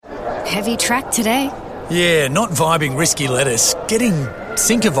Heavy track today. Yeah, not vibing risky lettuce. Getting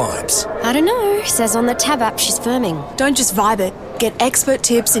sinker vibes. I don't know. Says on the Tab app she's firming. Don't just vibe it. Get expert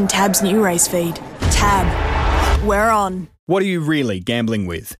tips in Tab's new race feed. Tab. We're on. What are you really gambling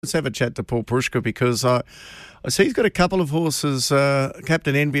with? Let's have a chat to Paul Preusker because I see he's got a couple of horses,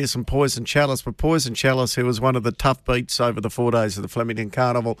 Captain Envious and Poison Chalice. But Poison Chalice, who was one of the tough beats over the 4 days of the Flemington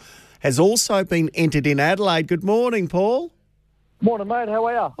Carnival, has also been entered in Adelaide. Good morning, Paul. Morning, mate. How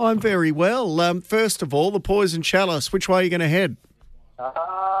are you? I'm very well. First of all, the Poison Chalice. Which way are you going to head?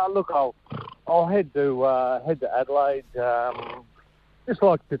 Look, I'll head to Adelaide. Just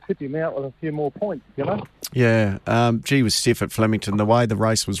like to tip him out with a few more points, you know. Yeah. Gee was stiff at Flemington. The way the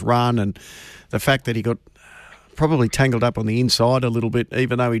race was run and the fact that he got probably tangled up on the inside a little bit,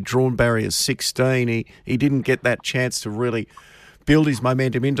 even though he'd drawn barriers 16, he didn't get that chance to really build his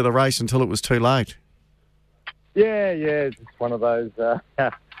momentum into the race until it was too late. Yeah, it's just one of those.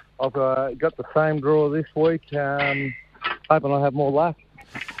 I've got the same draw this week. Hoping I have more luck.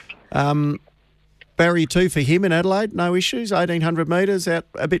 Barrier 2 for him in Adelaide, no issues. 1,800 metres out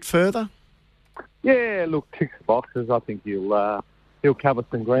a bit further. Yeah, look, ticks boxes. I think he'll cover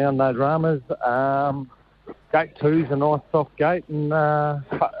some ground, no dramas. Gate 2's a nice soft gate, and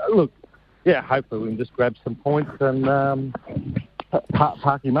look, yeah, hopefully we can just grab some points and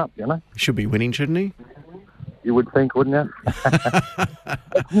park him up. You know, should be winning, shouldn't he? You would think, wouldn't you?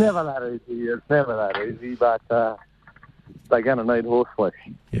 It's never that easy. But they're going to need horse flesh.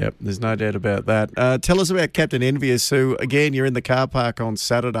 Yep, there's no doubt about that. Tell us about Captain Envious, who, again, you're in the car park on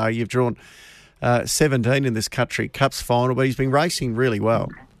Saturday. You've drawn 17 in this Country Cups final, but he's been racing really well.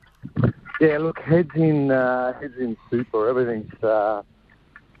 Yeah, look, heads in super. Everything's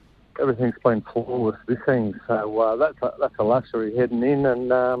been flawless this thing. So that's a luxury heading in, and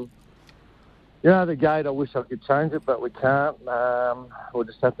the gate. I wish I could change it, but we can't. We'll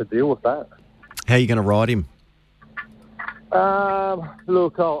just have to deal with that. How are you going to ride him?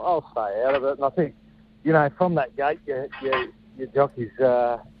 Look, I'll stay out of it, and I think, from that gate, your jockeys,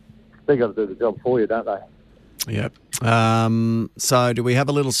 they got to do the job for you, don't they? Yep. So do we have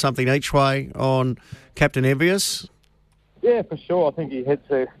a little something each way on Captain Envious? Yeah, for sure. I think he heads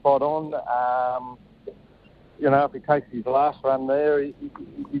there spot on. If he takes his last run there, he's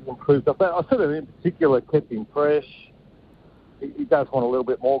improved up that. I sort of, in particular, kept him fresh. He does want a little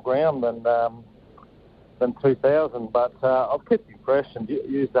bit more ground than 2,000, but I've kept him fresh and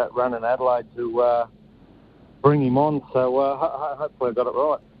used that run in Adelaide to bring him on. So hopefully I got it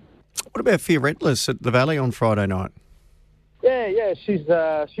right. What about Fiorentless at the Valley on Friday night? Yeah, she's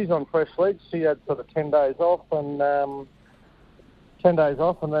on fresh legs. She had sort of 10 days off and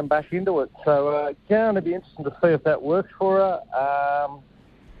then back into it. So it's going to be interesting to see if that works for her.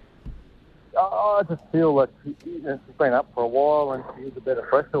 I just feel that she's been up for a while and she's a better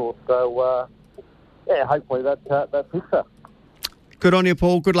fresh horse. So hopefully that fits her. Good on you,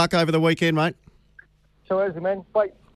 Paul. Good luck over the weekend, mate. So easy, man. Bye.